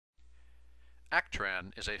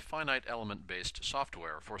Actran is a finite element-based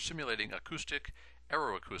software for simulating acoustic,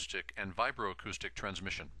 aero-acoustic, and vibro-acoustic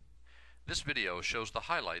transmission. This video shows the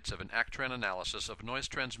highlights of an Actran analysis of noise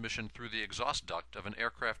transmission through the exhaust duct of an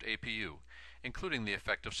aircraft APU, including the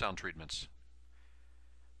effect of sound treatments.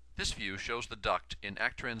 This view shows the duct in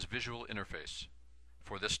Actran's visual interface.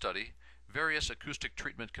 For this study, various acoustic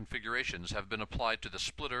treatment configurations have been applied to the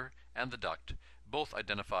splitter and the duct, both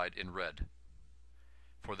identified in red.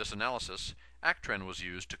 For this analysis, Actran was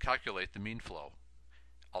used to calculate the mean flow.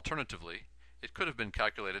 Alternatively, it could have been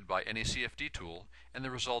calculated by any CFD tool and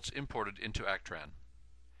the results imported into Actran.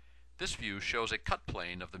 This view shows a cut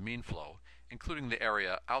plane of the mean flow, including the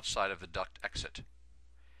area outside of the duct exit.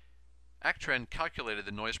 Actran calculated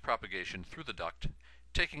the noise propagation through the duct,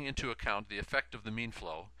 taking into account the effect of the mean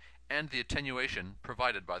flow and the attenuation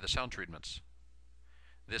provided by the sound treatments.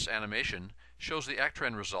 This animation shows the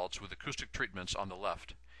Actran results with acoustic treatments on the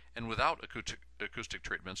left and without acoustic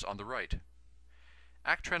treatments on the right.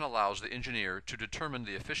 Actran allows the engineer to determine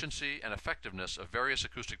the efficiency and effectiveness of various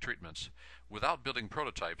acoustic treatments without building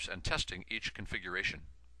prototypes and testing each configuration.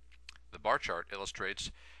 The bar chart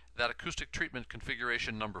illustrates that acoustic treatment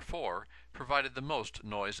configuration number 4 provided the most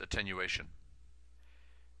noise attenuation.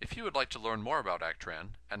 If you would like to learn more about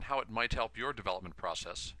Actran and how it might help your development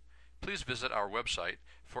process, please visit our website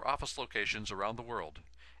for office locations around the world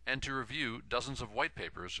and to review dozens of white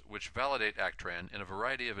papers which validate Actran in a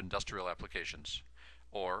variety of industrial applications,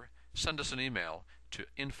 or send us an email to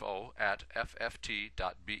info@fft.be.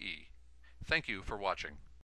 Thank you for watching.